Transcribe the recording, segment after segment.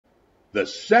The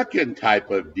second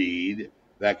type of deed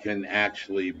that can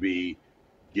actually be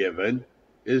given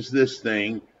is this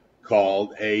thing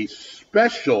called a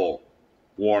special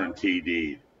warranty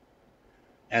deed.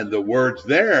 And the words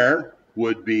there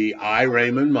would be I,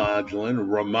 Raymond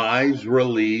Modulin, remise,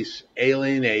 release,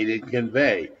 alienated,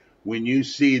 convey. When you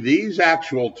see these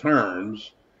actual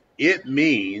terms, it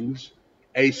means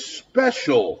a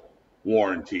special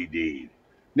warranty deed.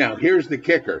 Now, here's the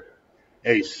kicker.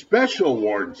 A special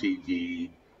warranty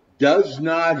deed does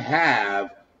not have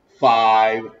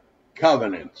 5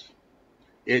 covenants.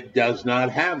 It does not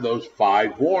have those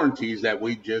 5 warranties that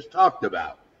we just talked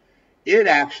about. It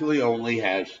actually only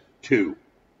has 2.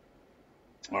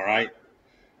 All right?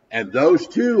 And those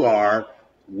 2 are,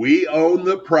 we own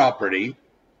the property,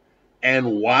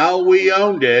 and while we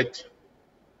owned it,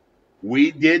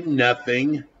 we did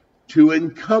nothing to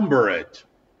encumber it.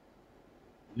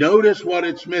 Notice what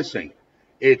it's missing.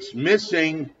 It's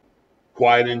missing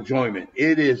quiet enjoyment.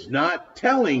 It is not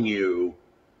telling you,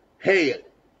 hey,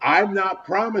 I'm not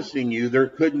promising you there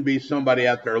couldn't be somebody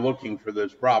out there looking for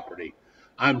this property.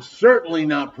 I'm certainly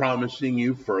not promising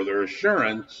you further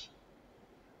assurance,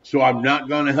 so I'm not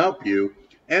going to help you.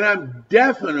 And I'm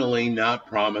definitely not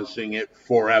promising it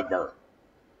forever.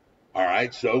 All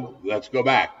right, so let's go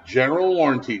back. General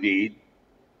warranty deed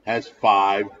has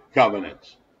 5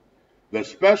 covenants. The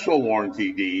special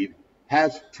warranty deed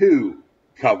has 2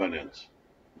 covenants.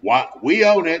 We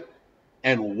own it,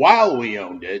 and while we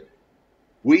owned it,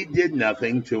 we did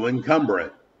nothing to encumber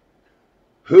it.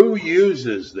 Who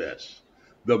uses this?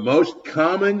 The most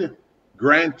common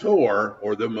grantor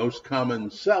or the most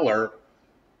common seller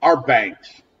are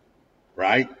banks,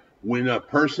 right? When a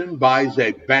person buys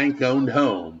a bank-owned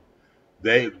home,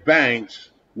 banks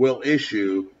will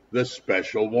issue the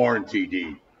special warranty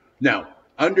deed. Now,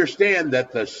 understand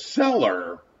that the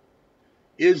seller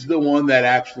is the one that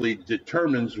actually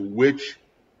determines which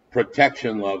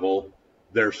protection level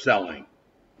they're selling,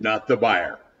 not the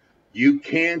buyer. You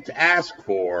can't ask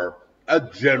for a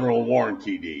general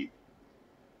warranty deed.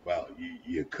 Well,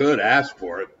 you could ask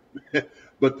for it,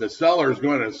 but the seller is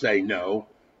going to say, no,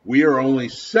 we are only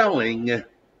selling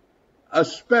a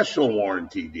special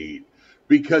warranty deed.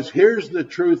 Because here's the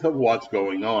truth of what's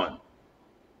going on.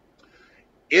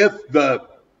 If the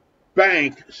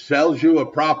bank sells you a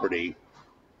property,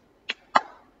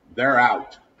 they're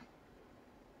out.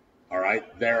 All right,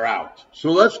 they're out.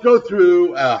 So let's go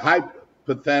through a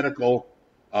hypothetical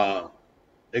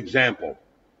example.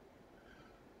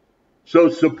 So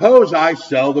suppose I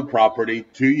sell the property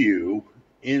to you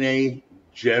in a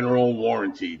general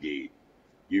warranty deed.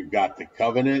 You've got the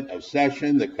covenant of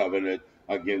cession, the covenant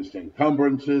against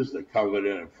encumbrances, the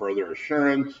covenant of further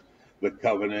assurance, the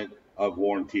covenant of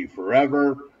warranty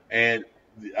forever, and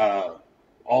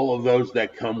all of those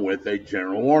that come with a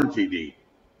general warranty deed.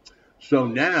 So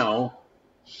now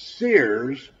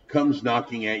Sears comes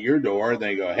knocking at your door and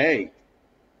they go, hey,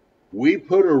 we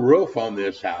put a roof on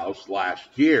this house last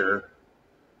year.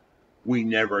 We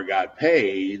never got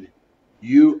paid.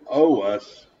 You owe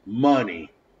us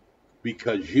money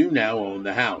because you now own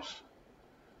the house.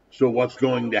 So what's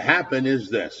going to happen is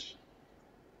this.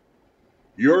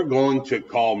 You're going to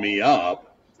call me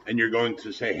up and you're going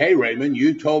to say, hey, Raymond,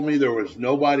 you told me there was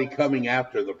nobody coming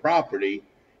after the property,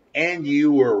 and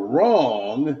you were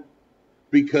wrong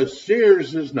because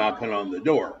Sears is knocking on the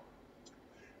door.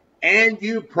 And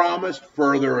you promised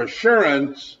further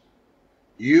assurance.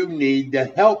 You need to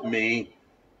help me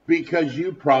because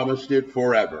you promised it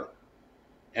forever.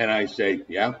 And I say,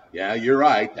 yeah, you're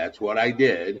right. That's what I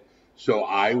did. So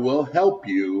I will help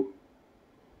you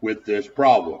with this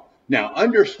problem. Now,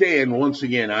 understand, once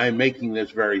again, I am making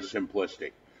this very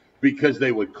simplistic because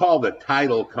they would call the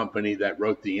title company that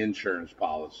wrote the insurance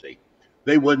policy.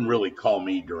 They wouldn't really call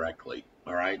me directly,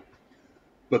 all right?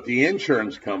 But the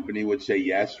insurance company would say,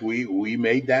 yes, we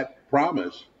made that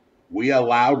promise. We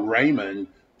allowed Raymond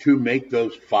to make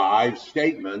those 5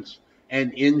 statements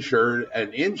and insure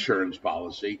an insurance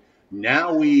policy.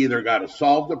 Now we either got to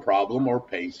solve the problem or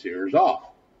pay Sears off.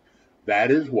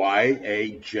 That is why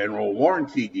a general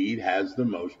warranty deed has the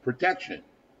most protection.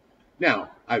 Now,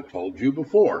 I've told you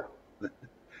before,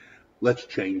 let's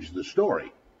change the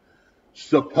story.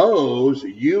 Suppose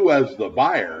you as the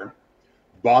buyer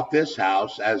bought this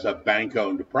house as a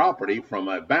bank-owned property from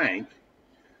a bank.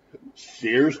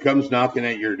 Sears comes knocking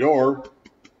at your door.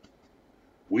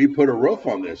 We put a roof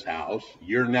on this house.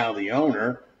 You're now the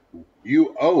owner.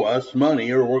 You owe us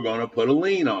money or we're going to put a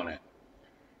lien on it.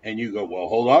 And you go, well,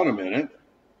 hold on a minute.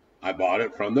 I bought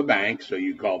it from the bank. So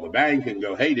you call the bank and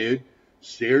go, hey, dude,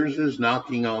 Sears is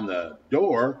knocking on the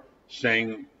door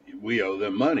saying we owe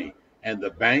them money. And the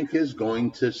bank is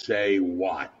going to say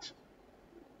what?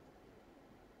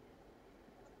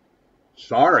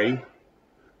 Sorry,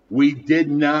 we did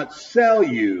not sell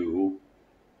you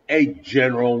a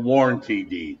general warranty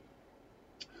deed.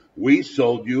 We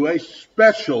sold you a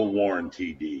special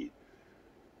warranty deed.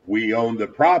 We owned the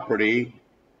property,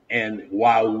 and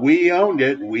while we owned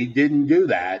it, we didn't do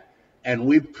that. And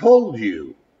we've told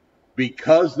you,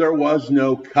 because there was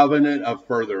no covenant of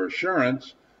further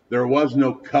assurance, there was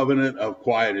no covenant of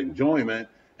quiet enjoyment,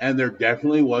 and there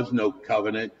definitely was no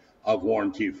covenant of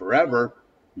warranty forever,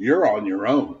 you're on your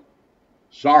own.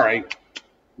 Sorry,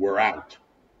 we're out.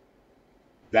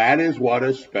 That is what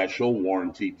a special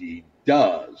warranty deed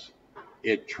does.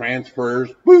 It transfers,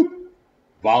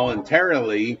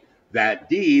 voluntarily that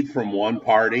deed from one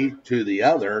party to the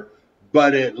other,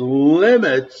 but it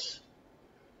limits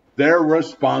their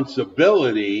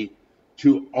responsibility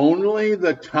to only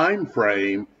the time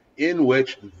frame in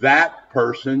which that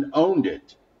person owned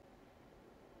it.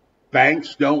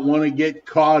 Banks don't want to get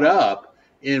caught up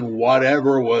in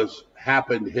whatever was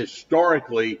happened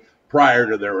historically prior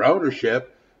to their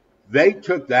ownership. They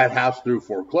took that house through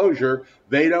foreclosure.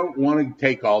 They don't want to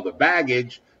take all the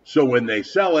baggage, so when they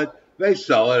sell it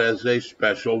as a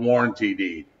special warranty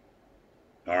deed.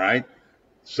 All right?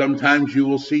 Sometimes you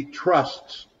will see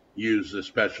trusts use the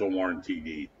special warranty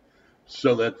deed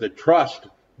so that the trust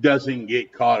doesn't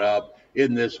get caught up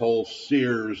in this whole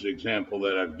Sears example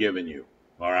that I've given you.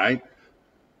 All right?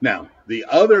 Now, the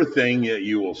other thing that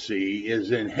you will see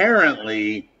is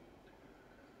inherently,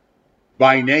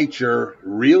 by nature,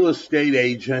 real estate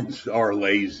agents are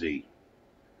lazy.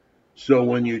 So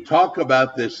when you talk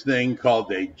about this thing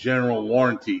called a general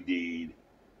warranty deed,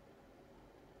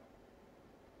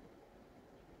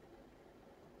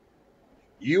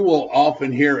 you will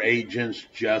often hear agents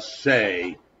just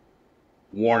say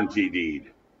warranty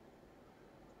deed.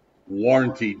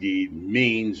 Warranty deed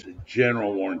means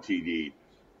general warranty deed.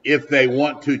 If they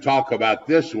want to talk about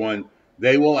this one,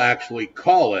 they will actually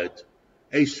call it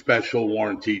a special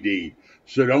warranty deed.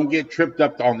 So don't get tripped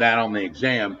up on that on the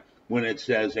exam when it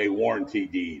says a warranty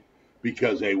deed,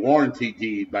 because a warranty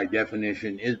deed by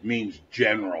definition, it means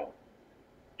general.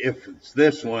 If it's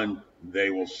this one, they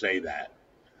will say that.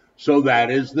 So that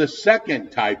is the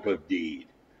second type of deed.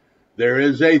 There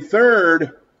is a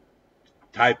third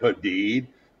type of deed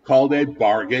called a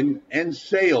bargain and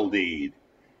sale deed.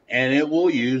 And it will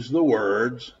use the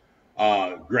words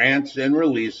grants and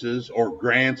releases, or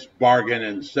grants, bargain,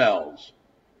 and sells.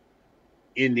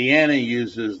 Indiana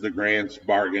uses the grants,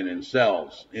 bargain, and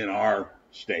sells in our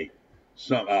state.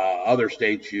 Some other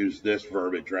states use this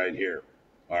verbiage right here.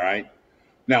 All right.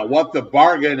 Now, what the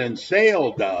bargain and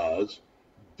sale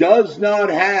does not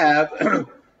have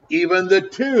even the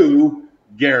two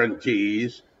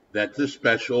guarantees that the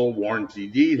special warranty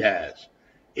deed has.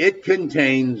 It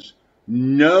contains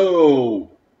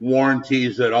no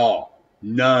warranties at all.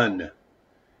 None.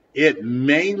 It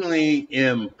mainly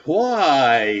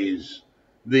implies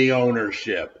the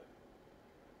ownership.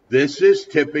 This is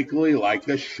typically like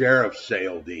a sheriff's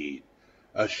sale deed.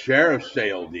 A sheriff's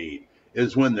sale deed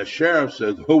is when the sheriff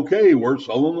says, okay, we're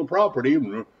selling the property,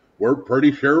 and we're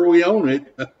pretty sure we own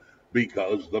it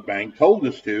because the bank told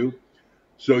us to.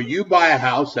 So you buy a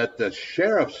house at the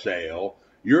sheriff's sale,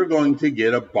 you're going to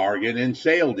get a bargain and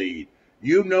sale deed.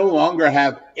 You no longer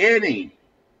have any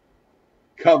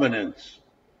covenants.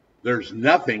 There's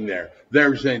nothing there.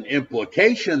 There's an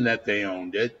implication that they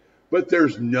owned it, but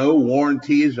there's no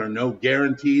warranties or no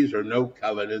guarantees or no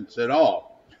covenants at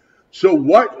all. So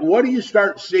what do you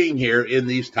start seeing here in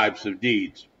these types of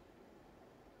deeds?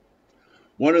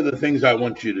 One of the things I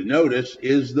want you to notice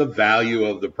is the value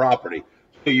of the property.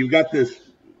 So you've got this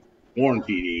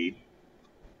warranty deed.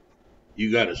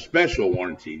 You got a special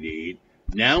warranty deed.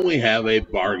 Now we have a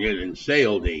bargain and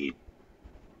sale deed.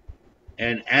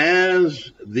 And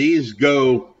as these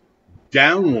go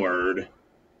downward,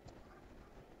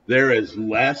 there is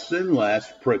less and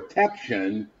less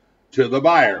protection to the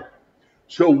buyer.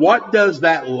 So what does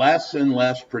that less and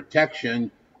less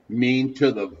protection mean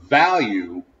to the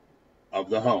value of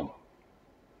the home?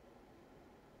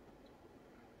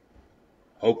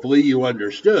 Hopefully you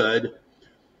understood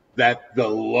that the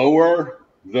lower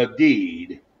the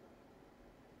deed,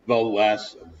 the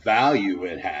less value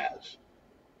it has.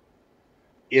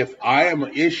 If I am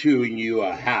issuing you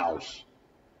a house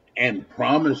and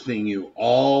promising you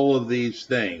all of these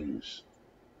things,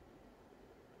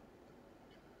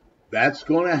 that's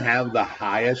going to have the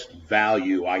highest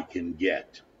value I can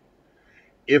get.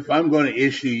 If I'm going to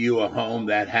issue you a home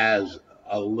that has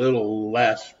a little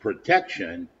less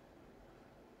protection,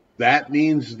 that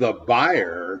means the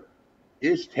buyer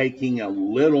is taking a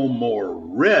little more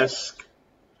risk,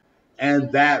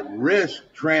 and that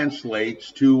risk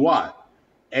translates to what?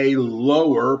 A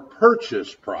lower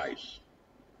purchase price.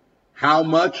 How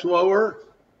much lower?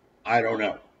 I don't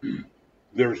know.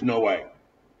 There's no way.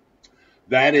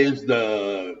 That is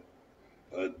the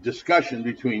discussion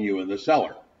between you and the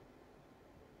seller.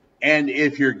 And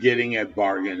if you're getting a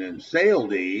bargain and sale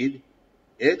deed,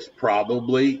 it's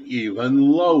probably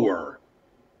even lower.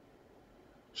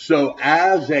 So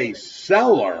as a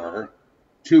seller,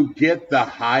 to get the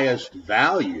highest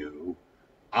value,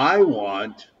 I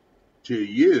want to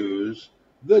use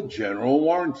the general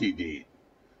warranty deed.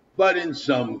 But in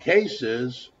some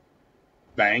cases,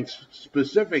 banks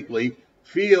specifically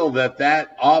feel that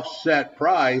that offset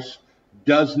price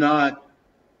does not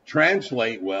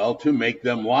translate well to make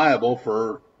them liable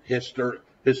for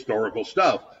historical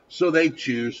stuff. So they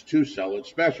choose to sell it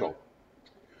special.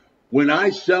 When I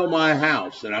sell my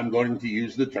house, and I'm going to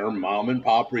use the term mom and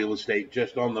pop real estate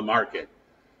just on the market,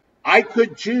 I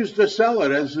could choose to sell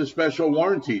it as a special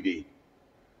warranty deed.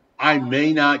 I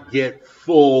may not get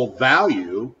full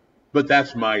value, but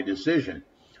that's my decision.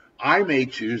 I may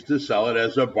choose to sell it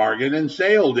as a bargain and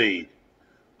sale deed.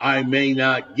 I may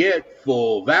not get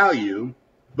full value,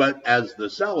 but as the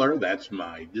seller, that's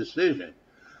my decision.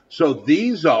 So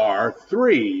these are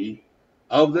 3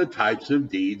 of the types of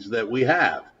deeds that we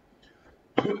have.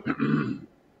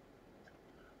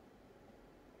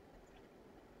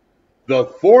 The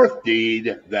 4th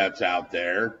deed that's out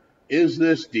there is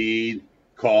this deed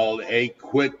called a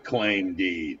quitclaim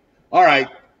deed. All right,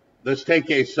 let's take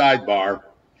a sidebar.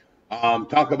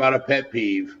 Talk about a pet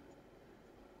peeve.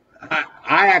 I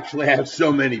actually have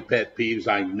so many pet peeves,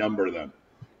 I number them.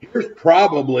 Here's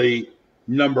probably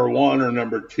number 1 or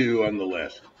number 2 on the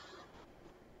list.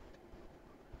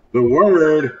 The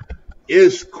word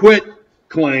is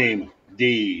quitclaim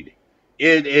deed.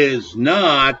 It is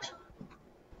not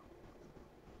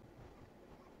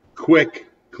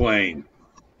quitclaim.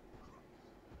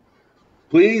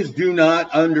 Please do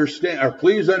not understand, or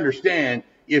please understand,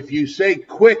 if you say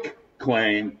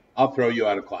quitclaim, I'll throw you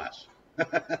out of class.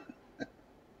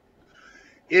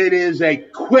 It is a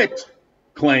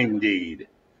quitclaim deed.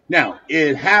 Now,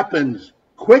 it happens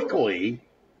quickly,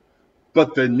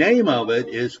 but the name of it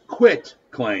is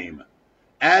quitclaim,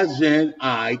 as in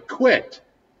I quit,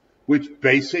 which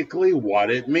basically what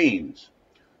it means.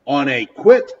 On a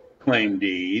quitclaim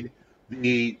deed,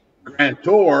 the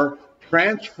grantor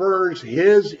transfers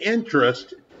his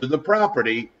interest to the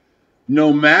property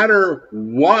no matter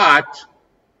what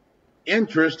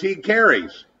interest he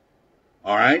carries.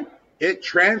 All right? It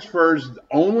transfers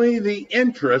only the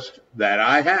interest that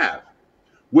I have,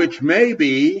 which may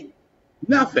be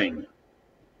nothing.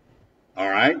 All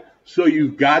right? So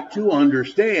you've got to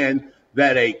understand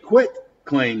that a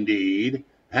quitclaim deed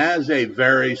has a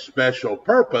very special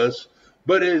purpose,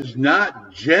 but is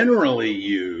not generally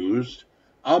used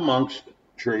amongst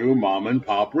true mom and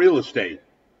pop real estate.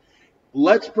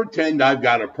 Let's pretend I've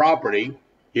got a property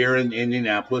here in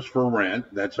Indianapolis for rent.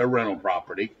 That's a rental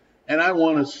property. And I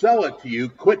want to sell it to you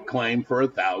quitclaim for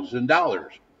 $1,000.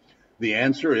 The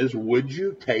answer is, would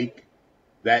you take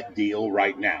that deal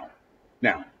right now?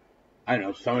 Now, I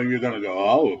know some of you are going to go,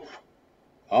 oh,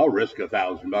 I'll risk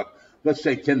 $1,000. Let's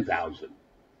say $10,000.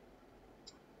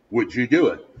 Would you do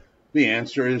it? The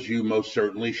answer is you most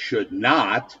certainly should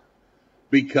not,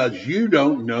 because you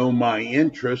don't know my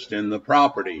interest in the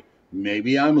property.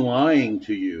 Maybe I'm lying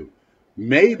to you.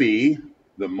 Maybe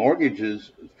the mortgage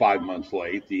is 5 months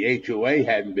late. The HOA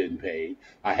hadn't been paid.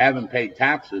 I haven't paid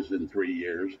taxes in 3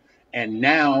 years. And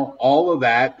now all of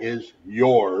that is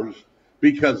yours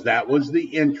because that was the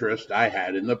interest I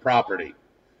had in the property.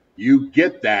 You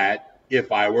get that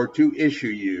if I were to issue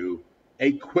you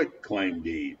a quitclaim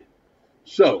deed.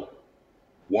 So,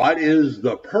 what is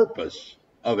the purpose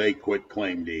of a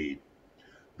quitclaim deed?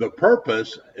 The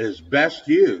purpose is best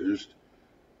used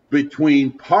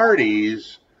between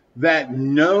parties that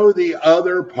know the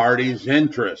other party's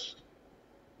interest.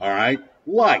 All right?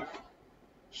 Like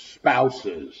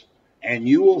spouses. And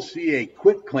you will see a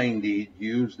quitclaim deed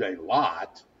used a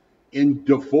lot in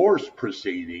divorce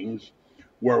proceedings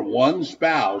where one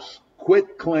spouse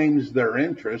quitclaims their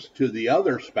interest to the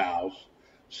other spouse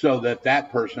so that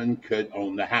that person could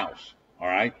own the house. All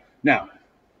right? Now,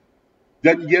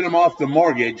 doesn't get them off the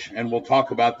mortgage, and we'll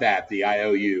talk about that, the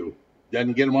IOU.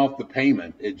 Doesn't get them off the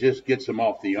payment. It just gets them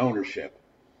off the ownership.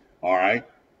 All right?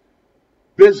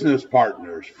 Business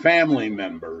partners, family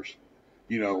members,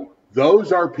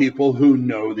 those are people who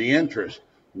know the interest.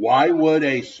 Why would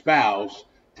a spouse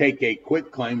take a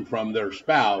quitclaim from their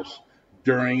spouse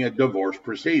during a divorce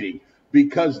proceeding?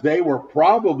 because they were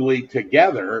probably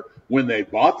together when they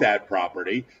bought that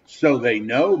property, so they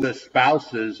know the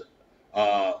spouse's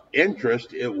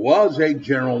interest. It was a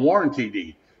general warranty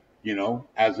deed. You know,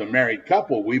 as a married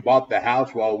couple, we bought the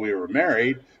house while we were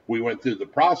married. We went through the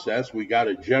process. We got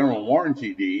a general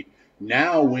warranty deed.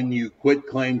 Now, when you quit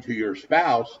claim to your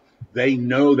spouse, they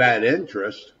know that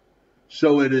interest.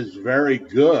 So it is very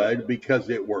good because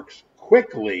it works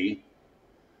quickly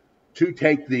to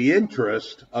take the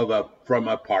interest from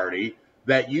a party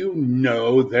that you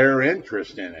know their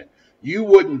interest in it. You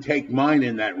wouldn't take mine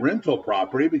in that rental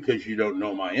property because you don't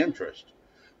know my interest.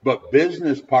 But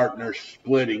business partners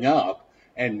splitting up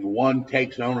and one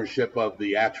takes ownership of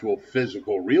the actual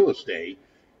physical real estate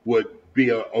would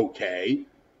be okay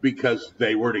because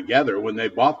they were together when they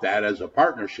bought that as a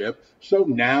partnership. So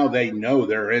now they know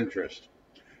their interest.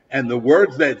 And the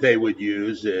words that they would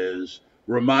use is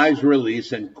remise,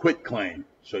 release, and quit claim.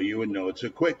 So you would know it's a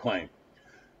quit claim.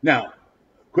 Now,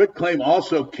 quit claim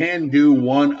also can do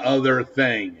one other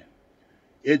thing.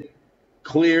 It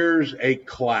clears a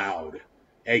cloud.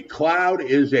 A cloud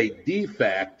is a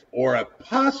defect or a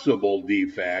possible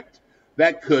defect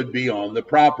that could be on the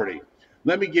property.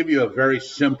 Let me give you a very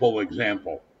simple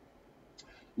example.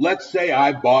 Let's say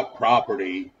I bought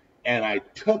property and I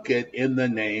took it in the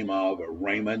name of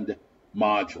Raymond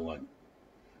Modulin.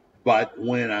 But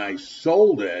when I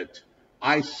sold it,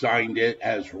 I signed it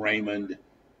as Raymond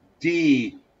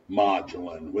D.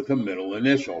 Modulin with a middle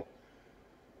initial.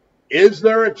 Is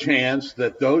there a chance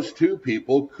that those two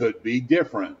people could be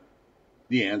different?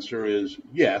 The answer is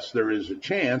yes, there is a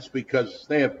chance because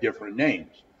they have different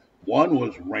names. One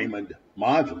was Raymond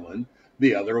Modulin,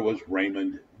 the other was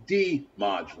Raymond D.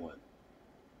 Modulin.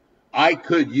 I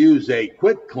could use a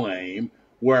quit claim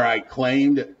where I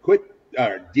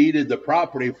deeded the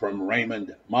property from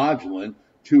Raymond Modulin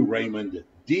to Raymond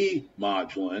D.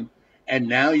 Modulin, and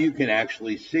now you can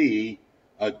actually see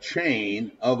a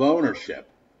chain of ownership.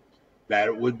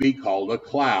 That would be called a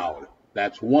cloud.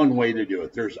 That's one way to do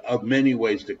it. There's many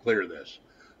ways to clear this.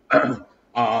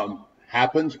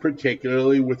 Happens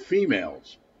particularly with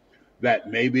females that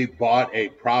maybe bought a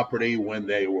property when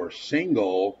they were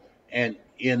single and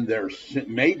in their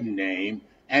maiden name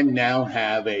and now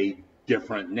have a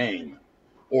different name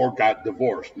or got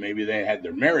divorced. Maybe they had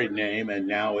their married name and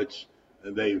now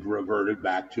they've reverted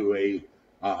back to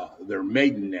their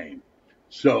maiden name.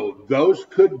 So those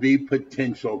could be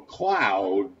potential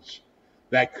clouds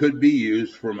that could be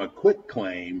used from a quit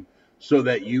claim so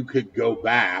that you could go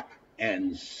back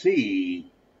and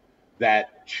see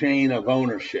that chain of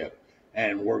ownership.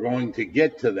 And we're going to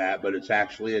get to that, but it's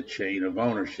actually a chain of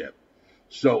ownership.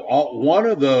 So one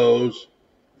of those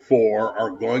four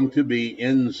are going to be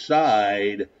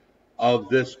inside of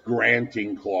this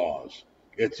granting clause.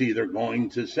 It's either going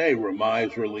to say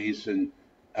remise, release, and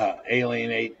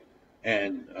alienate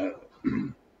and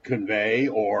convey,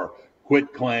 or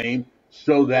quit claim,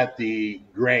 so that the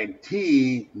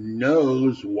grantee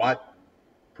knows what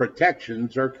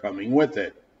protections are coming with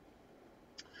it.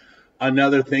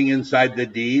 Another thing inside the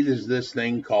deed is this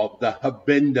thing called the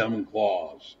habendum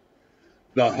clause.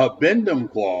 The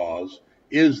habendum clause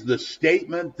is the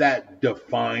statement that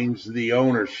defines the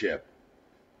ownership,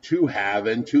 to have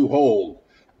and to hold.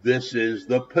 This is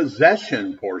the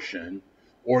possession portion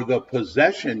or the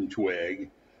possession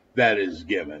twig that is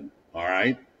given. All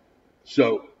right.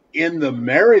 So in the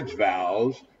marriage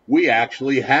vows, we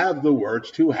actually have the words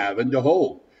to have and to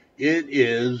hold. It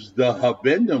is the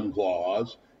habendum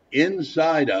clause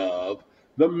inside of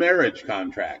the marriage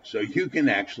contract. So you can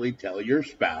actually tell your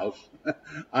spouse,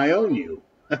 I own you.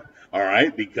 All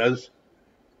right. Because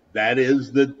that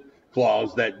is the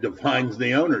clause that defines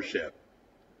the ownership.